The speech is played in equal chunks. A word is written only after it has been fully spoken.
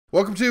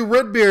Welcome to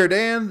Redbeard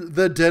and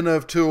the Den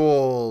of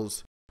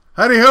Tools.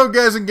 Howdy ho,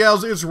 guys and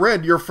gals, it's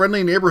Red, your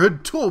friendly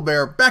neighborhood tool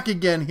bear, back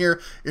again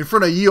here in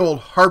front of ye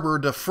old Harbor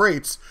de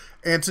Freights.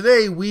 And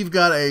today we've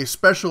got a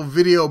special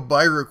video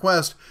by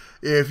request.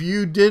 If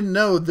you didn't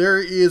know, there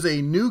is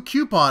a new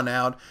coupon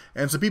out,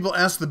 and some people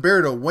asked the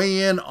bear to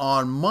weigh in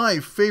on my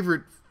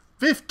favorite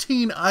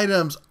 15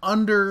 items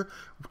under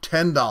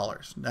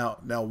 $10.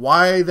 Now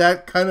why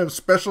that kind of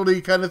specialty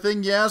kind of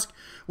thing, you ask?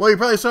 Well, you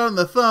probably saw it in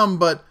the thumb,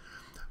 but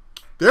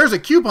there's a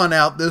coupon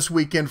out this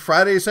weekend,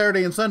 Friday,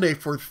 Saturday, and Sunday,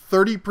 for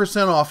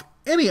 30% off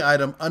any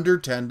item under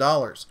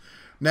 $10.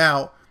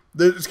 Now,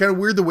 it's kind of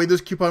weird the way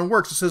this coupon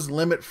works. It says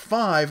limit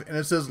 5, and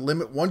it says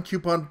limit 1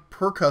 coupon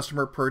per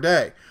customer per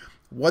day.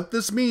 What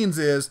this means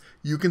is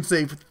you can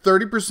save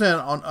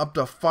 30% on up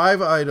to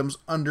 5 items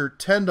under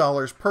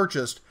 $10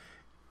 purchased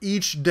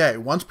each day.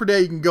 Once per day,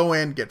 you can go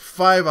in, get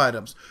 5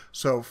 items.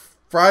 So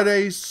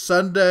Friday,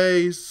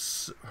 Saturday,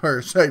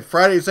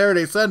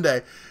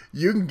 Sunday,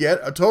 you can get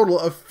a total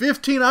of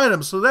 15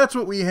 items. So that's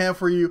what we have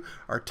for you,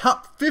 our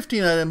top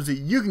 15 items that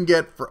you can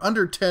get for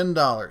under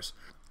 $10.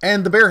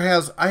 And the bear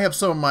I have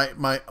some of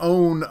my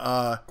own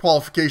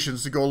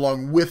qualifications to go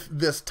along with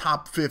this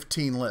top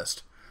 15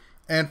 list.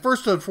 And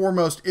first and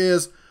foremost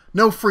is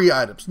no free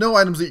items. No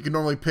items that you can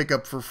normally pick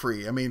up for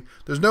free. I mean,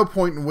 there's no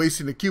point in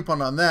wasting a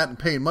coupon on that and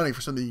paying money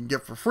for something you can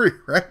get for free,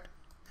 right?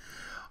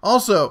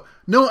 Also,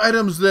 no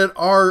items that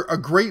are a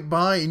great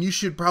buy and you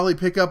should probably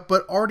pick up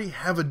but already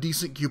have a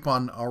decent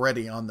coupon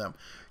already on them.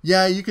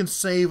 Yeah, you can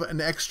save an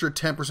extra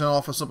 10%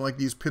 off of something like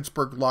these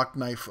Pittsburgh lock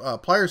knife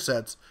plier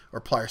sets,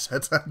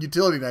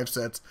 utility knife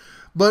sets.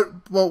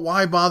 But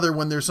why bother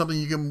when there's something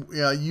you can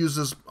use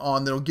this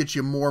on that'll get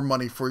you more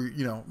money for,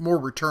 more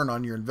return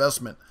on your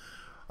investment.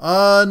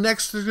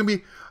 Next, there's going to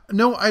be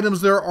no items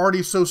that are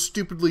already so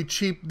stupidly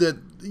cheap that,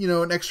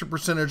 an extra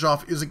percentage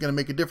off isn't going to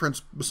make a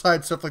difference.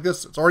 Besides stuff like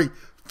this, it's already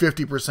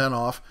 50%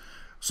 off.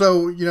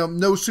 So,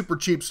 no super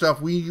cheap stuff.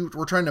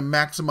 We're trying to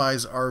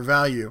maximize our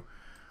value.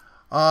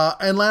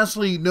 And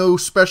lastly, no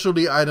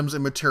specialty items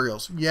and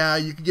materials. Yeah,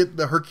 you can get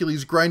the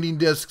Hercules grinding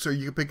discs, or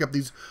you can pick up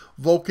these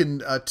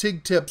Vulcan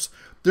TIG tips.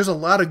 There's a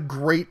lot of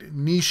great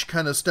niche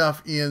kind of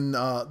stuff in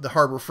the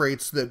Harbor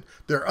Freights that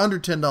they're under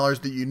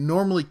 $10 that you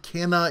normally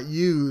cannot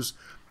use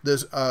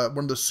this one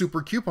of the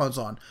super coupons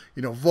on.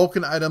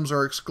 Vulcan items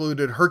are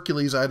excluded,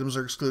 Hercules items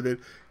are excluded.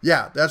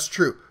 Yeah, that's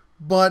true.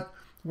 But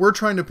we're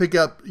trying to pick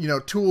up,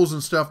 tools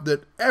and stuff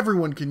that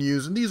everyone can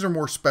use, and these are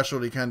more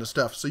specialty kind of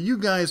stuff. So you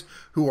guys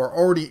who are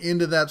already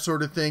into that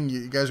sort of thing,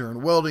 you guys are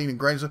in welding and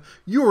grinding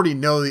stuff, you already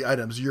know the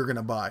items you're going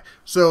to buy.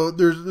 So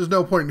there's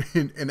no point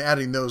in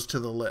adding those to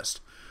the list.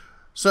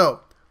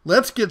 So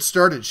let's get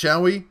started,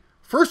 shall we?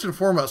 First and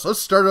foremost, let's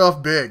start it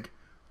off big.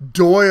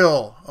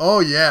 Doyle. Oh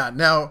yeah.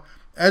 Now,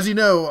 as you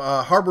know,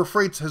 Harbor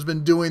Freights has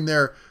been doing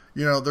their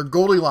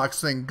Goldilocks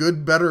thing,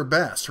 good, better,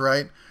 best,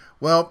 right?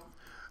 Well,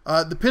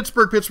 the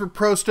Pittsburgh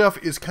Pro stuff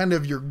is kind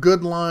of your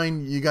good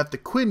line. You got the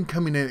Quinn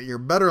coming in at your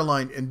better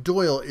line, and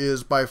Doyle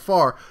is by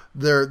far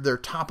their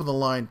top of the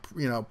line,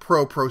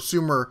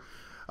 prosumer.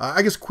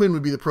 I guess Quinn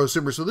would be the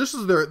prosumer. So this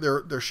is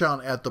their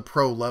shot at the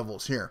pro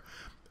levels here.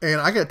 And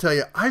I got to tell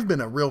you, I've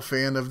been a real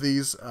fan of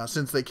these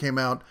since they came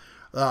out.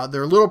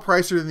 They're a little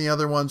pricier than the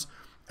other ones.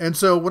 And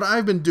so what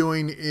I've been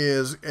doing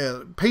is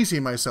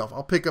pacing myself.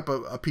 I'll pick up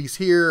a piece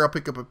here. I'll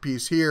pick up a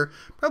piece here.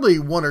 Probably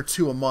 1 or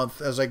 2 a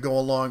month as I go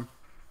along.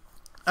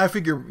 I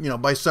figure,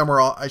 by summer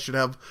I should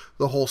have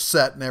the whole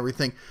set and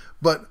everything.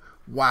 But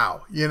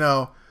wow,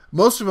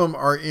 most of them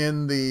are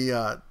in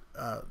the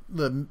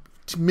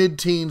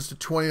mid-teens to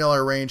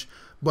 $20 range.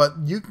 But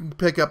you can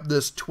pick up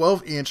this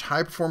 12-inch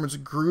high-performance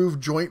groove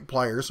joint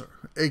pliers,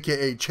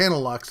 aka channel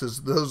locks,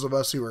 as those of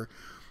us who are,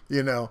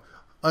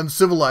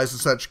 uncivilized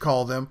and such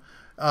call them.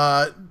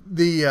 For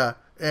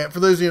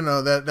those of you who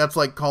know, that's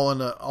like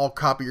calling all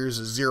copiers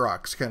a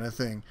Xerox kind of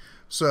thing.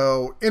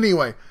 So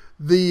anyway,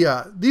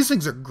 these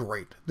things are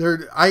great.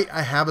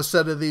 I have a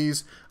set of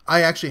these.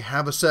 I actually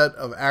have a set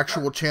of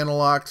actual channel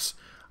locks.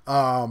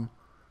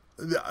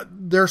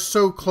 They're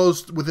so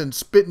close within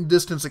spitting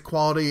distance of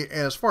quality,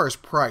 and as far as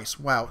price,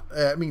 wow.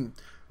 I mean,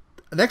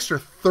 an extra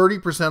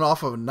 30%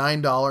 off of a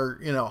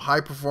 $9,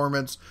 high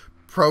performance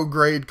pro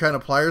grade kind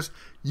of pliers.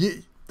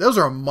 Those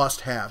are a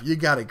must have. You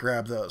got to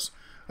grab those.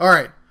 All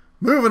right,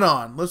 moving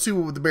on. Let's see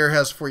what the bear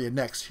has for you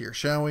next here,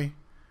 shall we?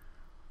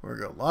 Where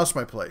we go? Lost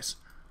my place.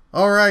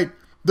 All right.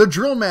 The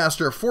Drill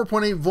Master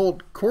 4.8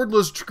 volt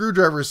cordless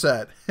screwdriver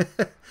set.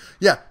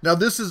 Yeah, now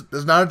this is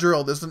not a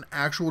drill. This is an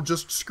actual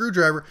just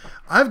screwdriver.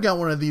 I've got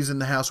one of these in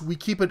the house. We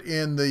keep it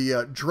in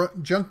the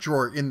junk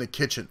drawer in the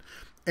kitchen.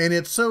 And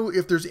it's so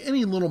if there's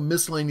any little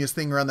miscellaneous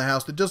thing around the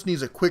house that just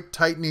needs a quick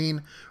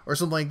tightening or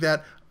something like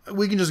that,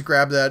 we can just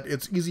grab that.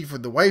 It's easy for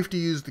the wife to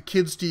use, the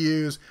kids to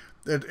use.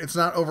 It's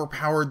not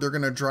overpowered. They're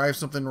going to drive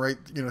something right,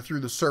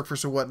 through the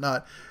surface or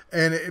whatnot.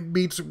 And it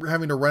beats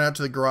having to run out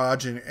to the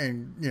garage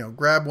and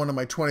grab one of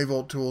my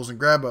 20-volt tools and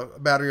grab a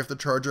battery off the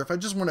charger. If I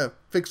just want to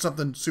fix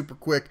something super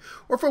quick,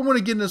 or if I want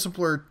to get into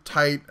simpler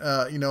tight,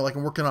 like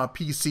I'm working on a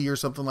PC or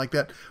something like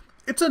that,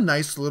 it's a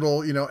nice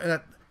little, and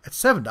at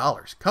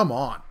 $7, come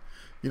on.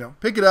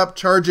 pick it up,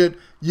 charge it.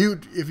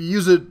 If you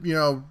use it,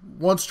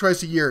 once,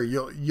 twice a year,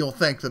 you'll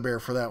thank the bear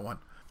for that one.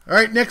 All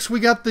right, next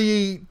we got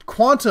the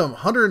Quantum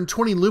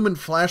 120 lumen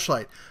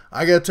flashlight.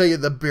 I gotta tell you,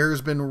 the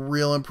bear's been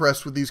real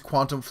impressed with these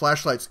Quantum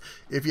flashlights.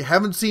 If you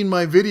haven't seen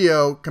my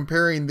video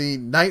comparing the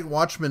Night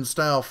Watchman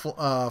style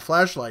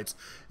flashlights,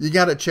 you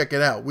gotta check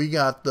it out. We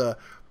got the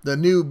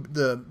new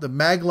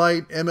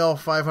Maglite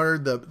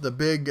ML500, the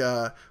big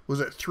was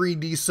it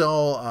 3D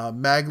cell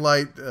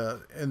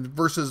Maglite, and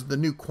versus the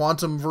new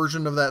Quantum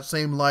version of that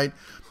same light.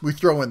 We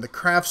throw in the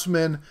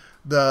Craftsman,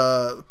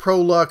 the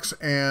Prolux,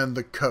 and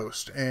the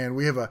Coast, and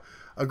we have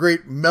a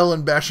great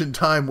melon bashing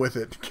time with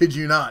it. Kid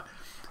you not.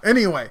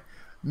 Anyway,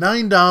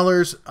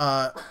 $9.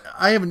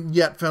 I haven't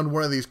yet found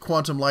one of these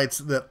Quantum lights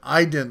that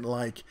I didn't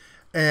like.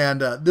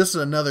 And this is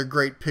another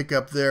great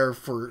pickup there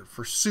for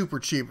super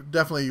cheap.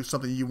 Definitely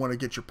something you want to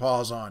get your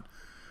paws on.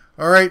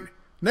 All right,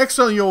 next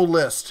on the old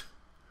list.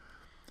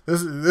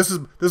 This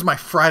is my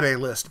Friday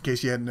list, in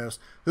case you hadn't noticed.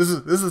 This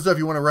is the stuff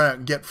you want to run out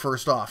and get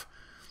first off.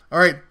 All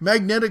right,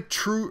 magnetic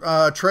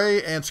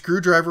tray and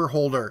screwdriver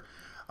holder.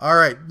 All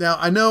right, now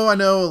I know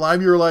a lot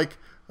of you are like,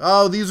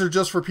 oh, these are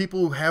just for people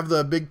who have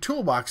the big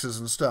toolboxes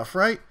and stuff,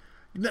 right?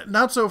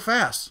 Not so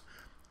fast.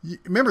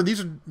 Remember,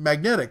 these are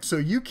magnetic, so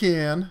you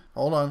can,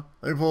 hold on,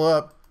 let me pull it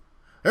up.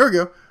 There we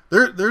go.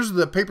 There's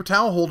the paper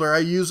towel holder I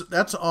use.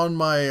 That's on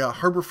my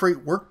Harbor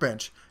Freight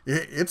workbench.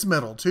 It's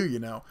metal too,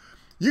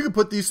 You can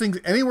put these things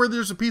anywhere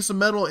there's a piece of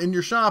metal in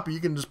your shop. You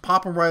can just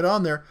pop them right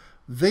on there.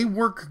 They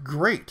work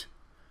great.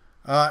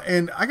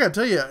 And I gotta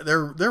tell you,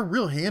 they're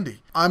real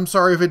handy. I'm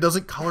sorry if it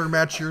doesn't color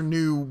match your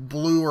new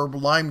blue or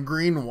lime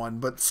green one,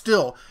 but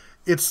still,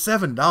 it's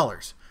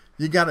 $7.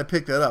 You gotta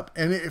pick that up.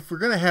 And if we're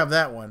gonna have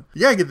that one,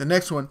 you gotta get the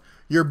next one.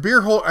 Your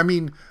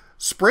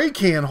spray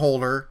can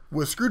holder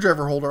with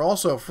screwdriver holder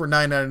also for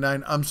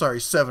 $9.99. I'm sorry,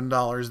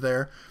 $7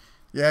 there.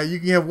 Yeah, you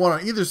can have one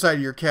on either side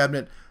of your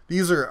cabinet.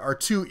 These are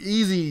two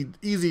easy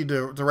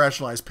to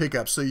rationalize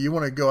pickups, so you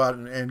want to go out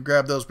and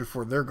grab those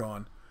before they're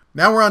gone.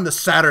 Now we're on to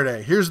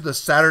Saturday. Here's the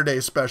Saturday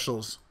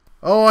specials.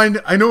 Oh,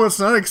 I know it's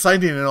not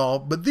exciting at all,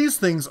 but these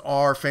things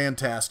are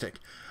fantastic.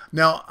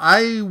 Now,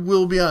 I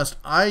will be honest.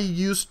 I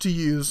used to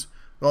use...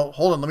 Well,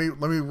 hold on.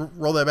 Let me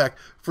roll that back.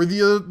 For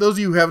those of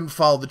you who haven't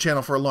followed the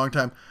channel for a long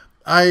time,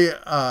 I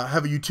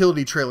have a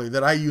utility trailer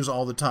that I use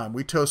all the time.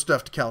 We tow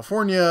stuff to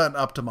California and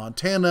up to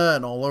Montana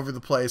and all over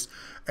the place,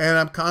 and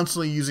I'm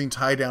constantly using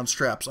tie-down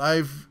straps.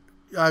 I've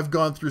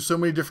gone through so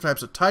many different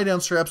types of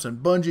tie-down straps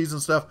and bungees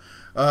and stuff.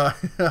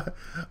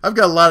 I've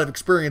got a lot of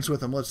experience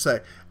with them, let's say.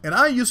 And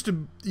I used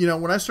to,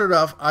 when I started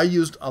off, I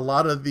used a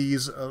lot of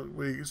these,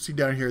 you see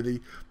down here,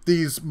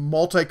 these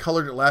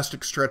multicolored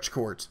elastic stretch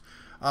cords.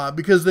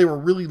 Because they were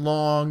really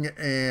long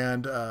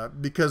and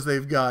because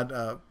they've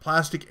got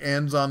plastic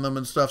ends on them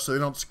and stuff so they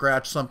don't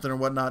scratch something or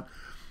whatnot.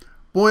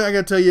 Boy, I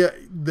gotta tell you,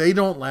 they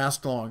don't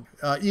last long.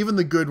 Even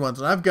the good ones,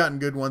 and I've gotten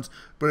good ones,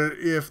 but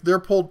if they're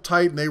pulled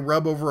tight and they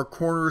rub over a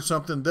corner or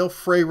something, they'll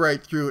fray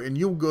right through and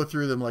you'll go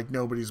through them like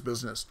nobody's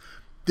business.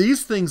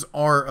 These things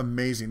are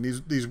amazing.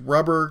 These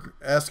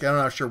rubber-esque, I'm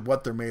not sure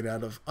what they're made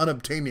out of,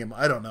 unobtainium,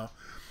 I don't know.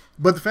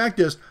 But the fact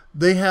is,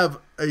 they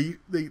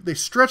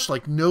stretch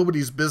like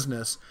nobody's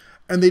business.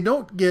 And they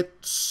don't get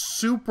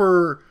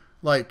super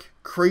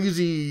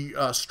crazy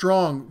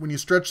strong when you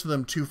stretch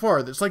them too far.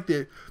 It's like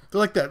they're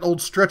like that old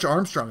Stretch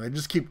Armstrong. They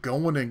just keep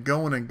going and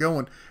going and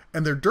going,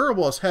 and they're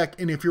durable as heck.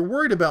 And if you're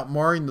worried about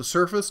marring the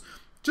surface,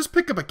 just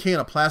pick up a can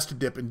of Plasti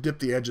Dip and dip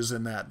the edges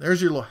in that.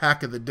 There's your little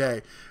hack of the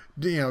day.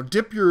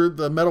 Dip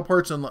the metal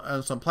parts in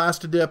some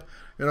Plasti Dip.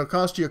 It'll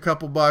cost you a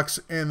couple bucks,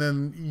 and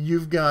then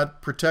you've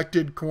got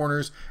protected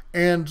corners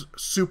and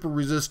super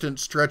resistant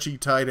stretchy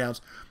tie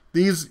downs.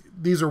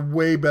 These are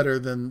way better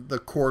than the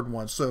cord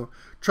ones, so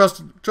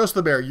trust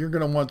the bear. You're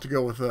going to want to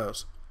go with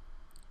those.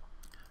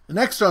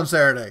 Next on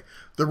Saturday,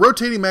 the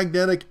rotating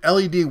magnetic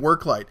LED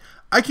work light.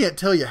 I can't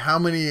tell you how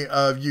many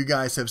of you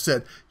guys have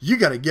said, you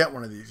got to get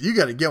one of these. You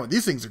got to get one.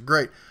 These things are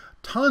great.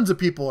 Tons of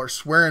people are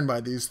swearing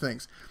by these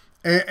things.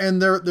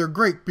 And they're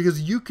great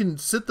because you can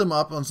sit them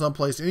up on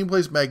someplace, any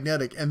place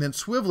magnetic, and then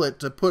swivel it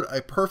to put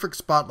a perfect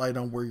spotlight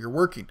on where you're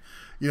working.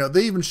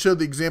 They even showed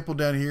the example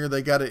down here.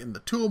 They got it in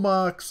the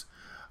toolbox.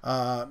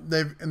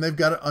 They've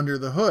got it under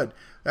the hood.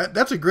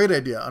 That's a great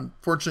idea.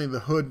 Unfortunately,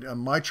 the hood on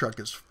my truck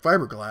is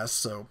fiberglass,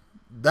 so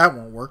that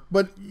won't work.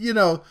 But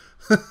the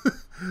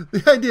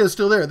idea is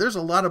still there. There's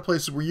a lot of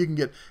places where you can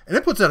get, and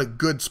it puts out a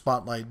good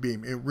spotlight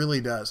beam. It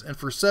really does. And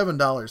for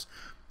 $7,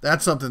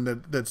 that's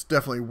something that's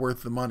definitely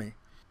worth the money.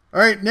 All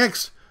right,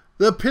 next,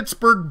 the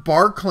Pittsburgh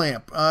bar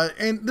clamp,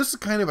 and this is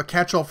kind of a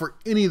catch-all for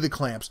any of the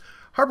clamps.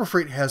 Harbor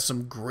Freight has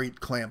some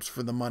great clamps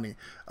for the money.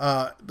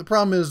 The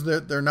problem is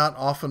that they're not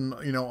often,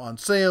 on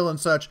sale and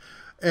such.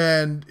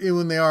 And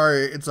when they are,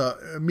 it's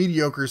a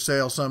mediocre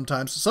sale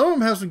sometimes. Some of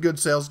them have some good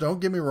sales,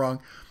 don't get me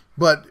wrong.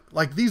 But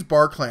like these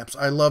bar clamps,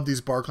 I love these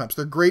bar clamps.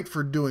 They're great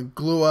for doing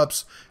glue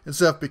ups and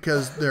stuff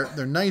because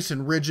they're nice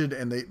and rigid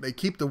and they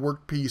keep the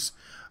workpiece,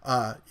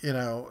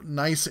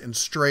 nice and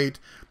straight.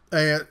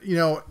 And,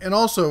 and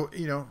also,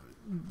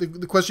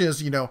 the question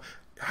is,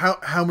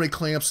 how many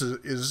clamps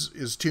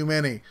is too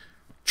many?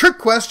 Trick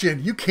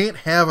question. You can't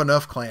have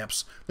enough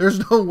clamps.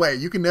 There's no way.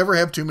 You can never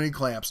have too many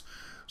clamps.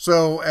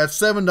 So at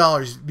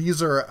 $7,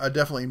 these are a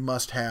definitely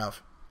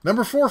must-have.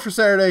 Number 4 for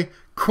Saturday,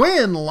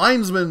 Quinn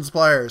Linesman's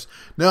pliers.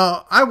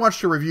 Now, I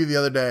watched a review the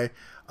other day.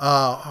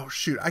 Oh,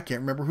 shoot, I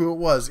can't remember who it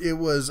was. It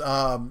was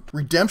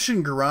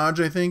Redemption Garage,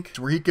 I think,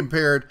 where he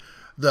compared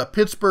the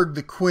Pittsburgh,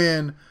 the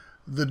Quinn,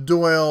 the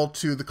Doyle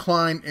to the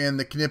Klein and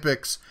the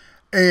Knipex.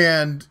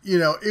 And, you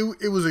know,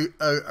 it was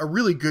a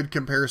really good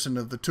comparison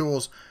of the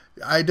tools.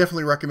 I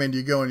definitely recommend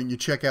you go and you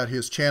check out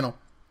his channel.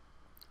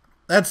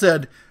 That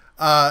said,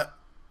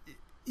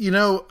 you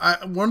know,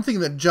 one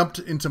thing that jumped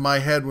into my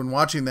head when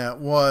watching that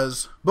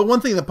was, but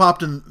one thing that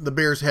popped in the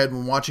Bears' head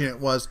when watching it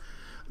was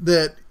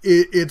that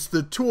it's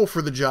the tool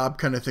for the job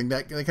kind of thing,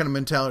 that kind of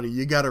mentality.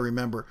 You got to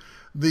remember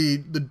the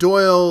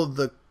Doyle,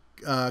 the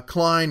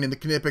Klein, and the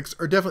Knipex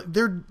are definitely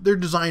they're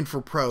designed for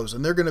pros,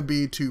 and they're going to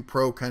be to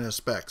pro kind of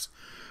specs.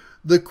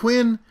 The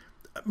Quinn,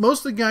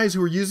 most of the guys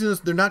who are using this,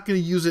 they're not going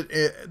to use it.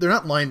 They're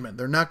not linemen.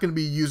 They're not going to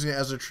be using it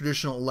as a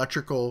traditional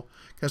electrical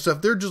kind of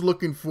stuff. They're just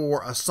looking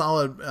for a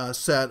solid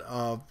set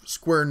of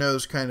square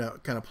nose kind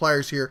of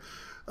pliers here.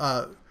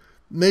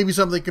 Maybe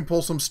something that can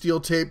pull some steel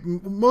tape.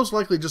 Most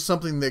likely just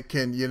something that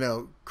can, you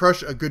know,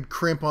 crush a good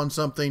crimp on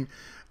something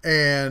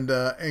and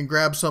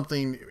grab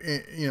something,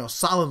 you know,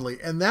 solidly.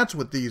 And that's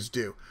what these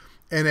do.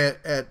 And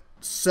at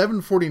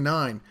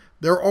 $7.49,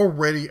 they're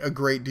already a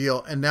great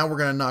deal. And now we're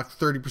going to knock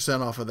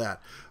 30% off of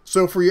that.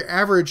 So for your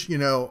average, you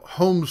know,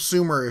 home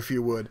consumer, if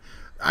you would,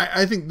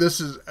 I think this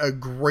is a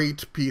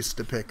great piece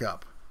to pick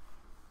up.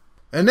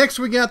 And next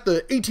we got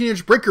the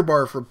 18-inch breaker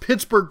bar from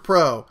Pittsburgh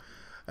Pro.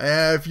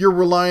 If you're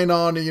relying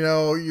on, you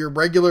know, your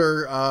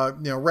regular,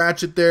 you know,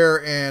 ratchet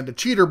there and a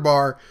cheater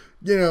bar,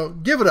 you know,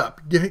 give it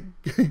up.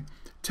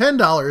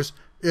 $10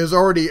 is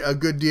already a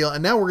good deal,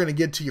 and now we're going to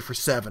get to you for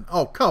 $7.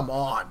 Oh, come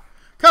on.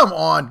 Come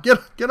on.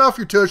 Get off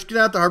your tush. Get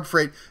out the Harbor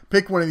Freight.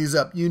 Pick one of these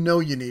up. You know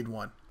you need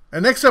one.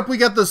 And next up, we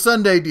got the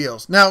Sunday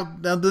deals. Now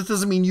this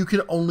doesn't mean you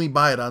can only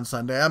buy it on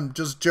Sunday. I'm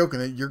just joking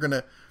that you're going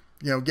to,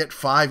 you know, get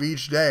 5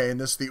 each day,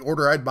 and this is the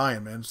order I'd buy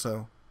them in,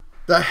 so.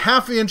 The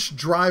 1/2-inch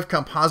drive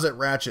composite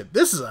ratchet.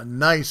 This is a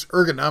nice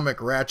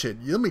ergonomic ratchet.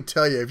 Let me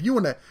tell you, if you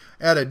want to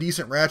add a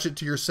decent ratchet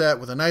to your set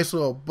with a nice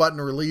little button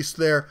release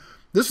there,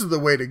 this is the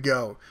way to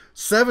go.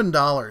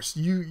 $7.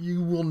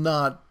 You will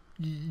not.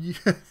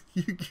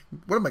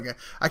 What am I going?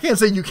 I can't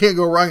say you can't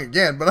go wrong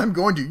again, but I'm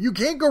going to. You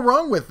can't go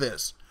wrong with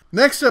this.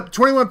 Next up,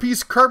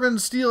 21-piece carbon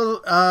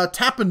steel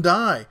tap and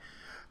die.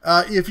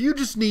 If you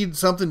just need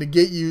something to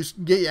get you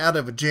out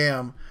of a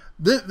jam,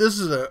 this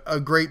is a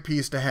great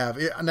piece to have.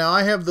 Now,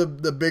 I have the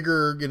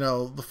bigger, you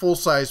know, the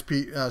full-size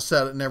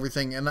set and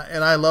everything, and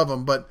I love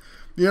them, but,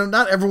 you know,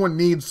 not everyone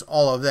needs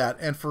all of that.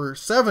 And for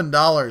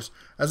 $7,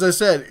 as I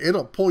said,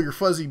 it'll pull your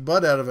fuzzy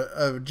butt out of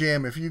a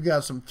jam if you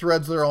got some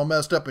threads that are all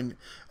messed up and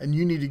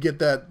you need to get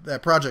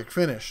that project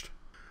finished.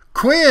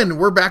 Quinn,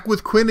 we're back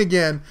with Quinn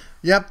again.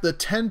 Yep, the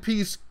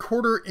 10-piece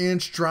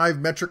 1/4-inch drive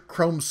metric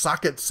chrome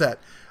socket set.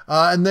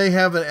 And they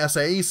have an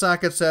SAE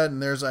socket set,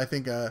 and there's, I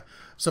think,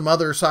 some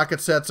other socket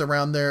sets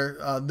around there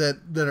that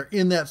are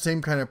in that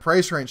same kind of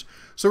price range.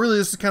 So really,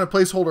 this is kind of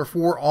placeholder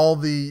for all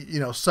the, you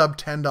know, sub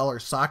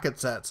 $10 socket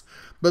sets,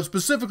 but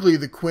specifically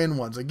the Quinn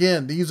ones.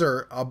 Again, these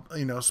are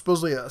you know,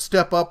 supposedly a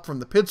step up from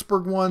the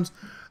Pittsburgh ones.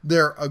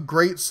 They're a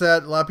great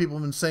set. A lot of people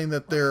have been saying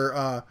that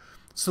they're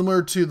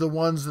similar to the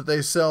ones that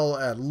they sell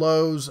at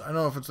Lowe's. I don't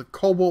know if it's a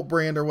Cobalt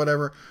brand or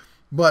whatever,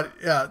 but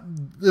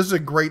this is a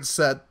great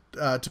set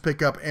to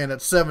pick up, and at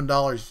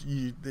 $7,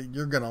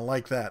 you're gonna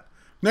like that.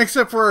 Next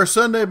up for our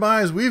Sunday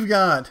buys, we've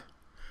got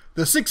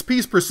the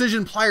 6-piece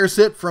precision plier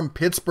set from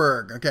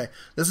Pittsburgh. Okay,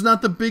 this is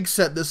not the big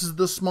set. This is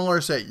the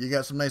smaller set. You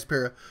got some nice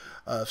pair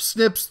of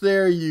snips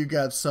there. You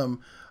got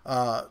some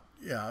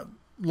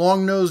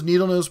long nose,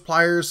 needle nose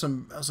pliers,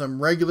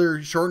 some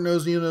regular short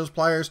nose, needle nose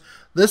pliers.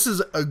 This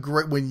is a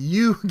great, when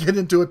you get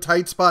into a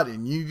tight spot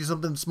and you need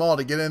something small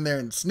to get in there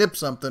and snip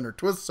something or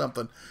twist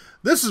something,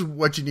 this is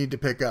what you need to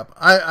pick up.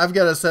 I've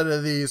got a set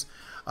of these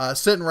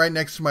sitting right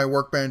next to my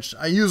workbench.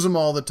 I use them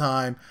all the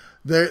time.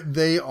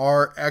 They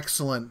are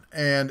excellent.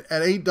 And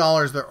at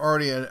 $8, they're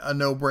already a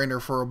no-brainer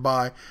for a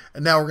buy.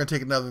 And now we're going to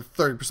take another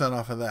 30%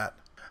 off of that.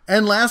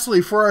 And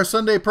lastly, for our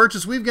Sunday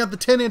purchase, we've got the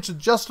 10-inch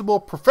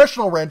adjustable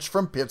professional wrench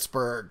from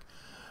Pittsburgh.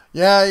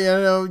 Yeah, you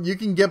know, you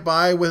can get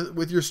by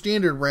with your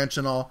standard wrench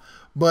and all,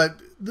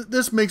 but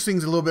this makes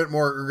things a little bit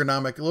more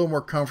ergonomic, a little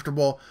more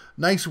comfortable.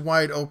 Nice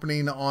wide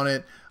opening on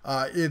it.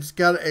 It's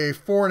got a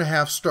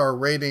 4.5-star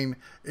rating.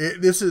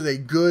 This is a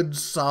good,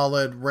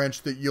 solid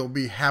wrench that you'll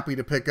be happy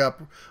to pick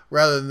up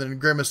rather than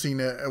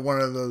grimacing at one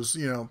of those,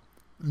 you know,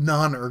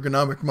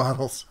 non-ergonomic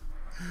models.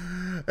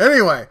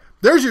 Anyway,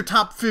 there's your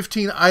top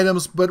 15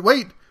 items, but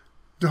wait,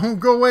 don't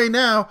go away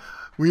now.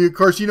 Of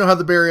course, you know how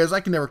the bear is. I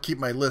can never keep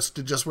my list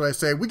to just what I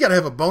say. We got to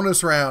have a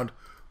bonus round.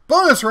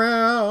 Bonus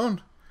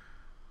round!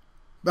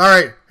 All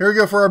right, here we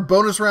go for our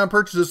bonus round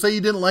purchases. Say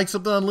you didn't like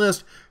something on the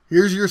list.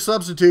 Here's your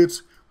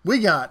substitutes. We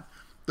got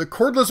the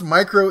cordless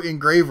micro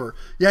engraver.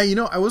 Yeah, you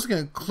know, I was going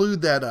to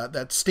include that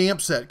that stamp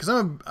set because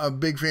I'm a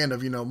big fan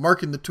of, you know,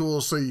 marking the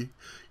tools so you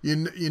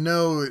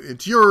know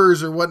it's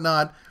yours or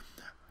whatnot.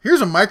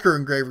 Here's a micro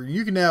engraver.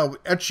 You can now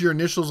etch your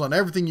initials on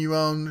everything you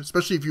own,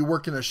 especially if you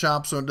work in a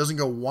shop so it doesn't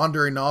go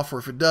wandering off, or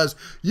if it does,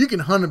 you can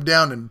hunt them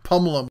down and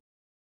pummel them.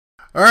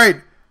 All right,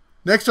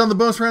 next on the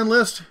bonus round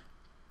list,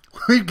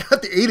 we've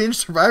got the 8-inch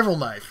survival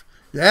knife.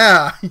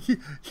 Yeah,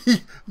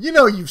 you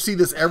know you see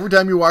this every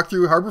time you walk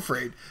through Harbor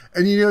Freight,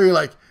 and you know you're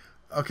like,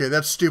 okay,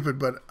 that's stupid,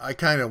 but I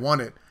kind of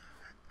want it.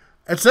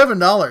 At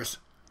 $7,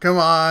 come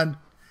on,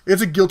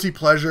 it's a guilty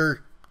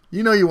pleasure.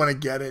 You know you want to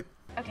get it.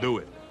 Okay. Do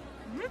it.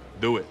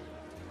 Do it.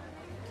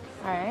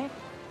 All right.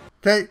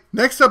 Okay,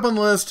 next up on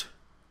the list,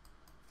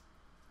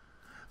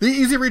 the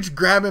Easy Reach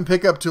grab and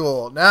pickup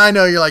tool. Now I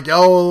know you're like,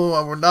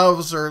 oh, we're none of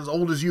us are as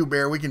old as you,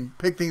 Bear. We can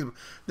pick things.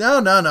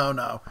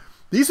 No.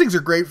 These things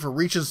are great for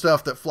reaching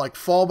stuff that like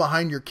fall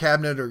behind your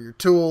cabinet or your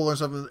tool or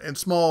something in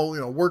small, you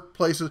know,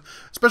 workplaces,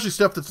 especially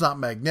stuff that's not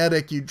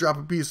magnetic. You drop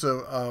a piece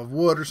of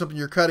wood or something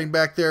you're cutting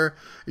back there,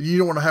 and you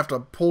don't want to have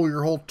to pull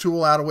your whole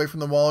tool out away from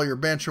the wall, your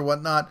bench or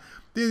whatnot.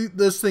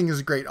 This thing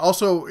is great.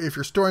 Also, if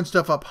you're storing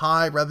stuff up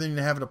high, rather than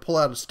having to pull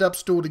out a step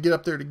stool to get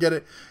up there to get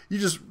it, you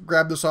just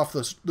grab this off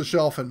the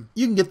shelf, and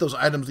you can get those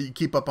items that you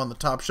keep up on the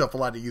top shelf a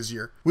lot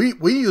easier. We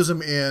use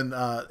them in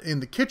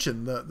the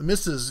kitchen. The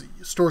missus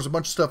stores a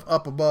bunch of stuff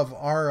up above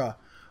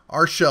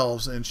our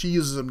shelves, and she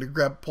uses them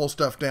to pull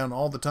stuff down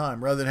all the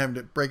time, rather than having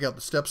to break out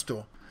the step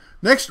stool.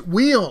 Next,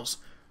 wheels.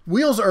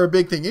 Wheels are a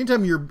big thing.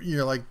 Anytime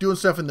you're like doing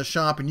stuff in the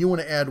shop and you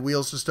want to add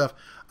wheels to stuff,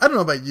 I don't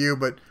know about you,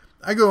 but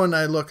I go and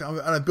I look, and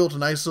I built a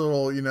nice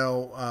little,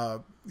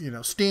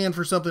 stand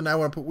for something. I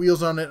want to put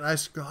wheels on it, and I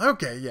go,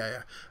 okay,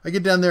 yeah. I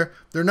get down there,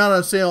 they're not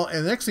on sale,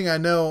 and the next thing I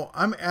know,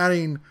 I'm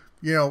adding,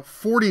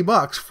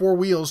 $40, 4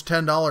 wheels,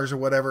 $10 or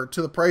whatever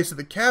to the price of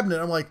the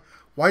cabinet. I'm like,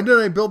 why did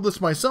I build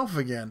this myself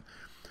again?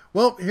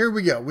 Well, here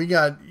we go. We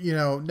got,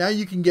 now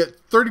you can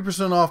get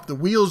 30% off the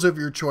wheels of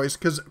your choice,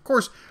 because of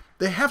course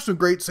they have some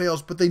great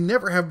sales, but they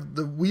never have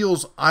the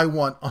wheels I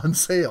want on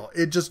sale.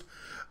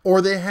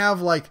 Or they have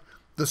like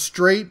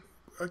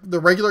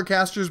the regular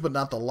casters, but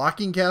not the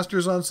locking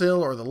casters on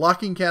sale, or the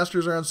locking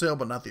casters are on sale,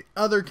 but not the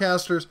other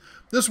casters.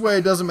 This way,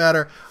 it doesn't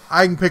matter.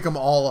 I can pick them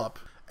all up.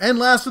 And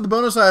last of the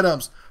bonus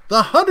items,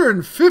 the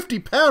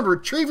 150-pound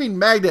retrieving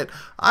magnet.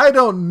 I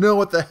don't know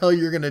what the hell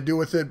you're going to do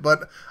with it,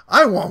 but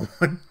I want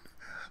one.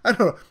 I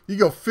don't know. You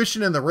go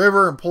fishing in the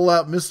river and pull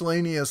out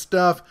miscellaneous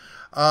stuff.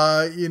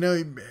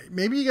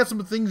 Maybe you got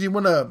some things you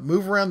want to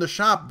move around the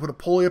shop, put a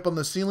pulley up on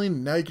the ceiling,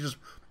 and now you can just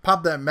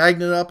pop that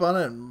magnet up on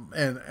it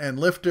and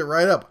lift it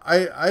right up.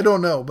 I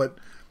don't know, but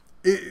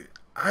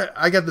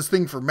I got this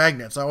thing for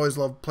magnets. I always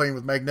love playing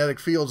with magnetic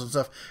fields and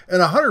stuff. And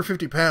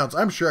 150 pounds,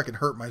 I'm sure I can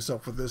hurt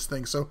myself with this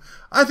thing. So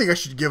I think I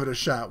should give it a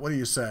shot. What do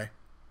you say?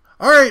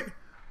 All right.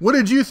 What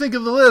did you think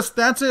of the list?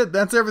 That's it.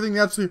 That's everything.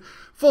 That's the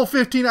full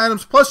 15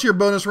 items plus your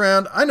bonus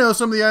round. I know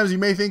some of the items you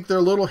may think they're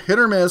a little hit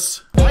or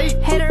miss.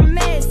 Hit or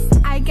miss.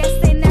 I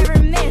guess they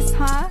never miss,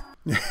 huh?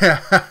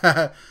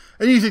 Yeah.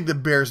 And you think the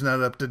Bear's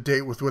not up to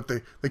date with what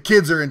the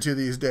kids are into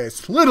these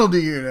days. Little do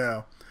you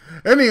know.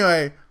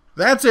 Anyway,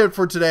 that's it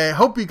for today. I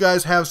hope you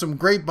guys have some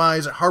great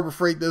buys at Harbor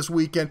Freight this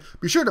weekend.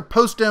 Be sure to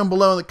post down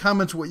below in the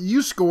comments what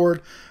you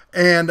scored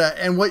and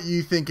what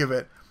you think of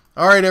it.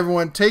 All right,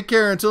 everyone. Take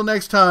care. Until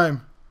next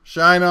time.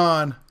 Shine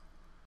on.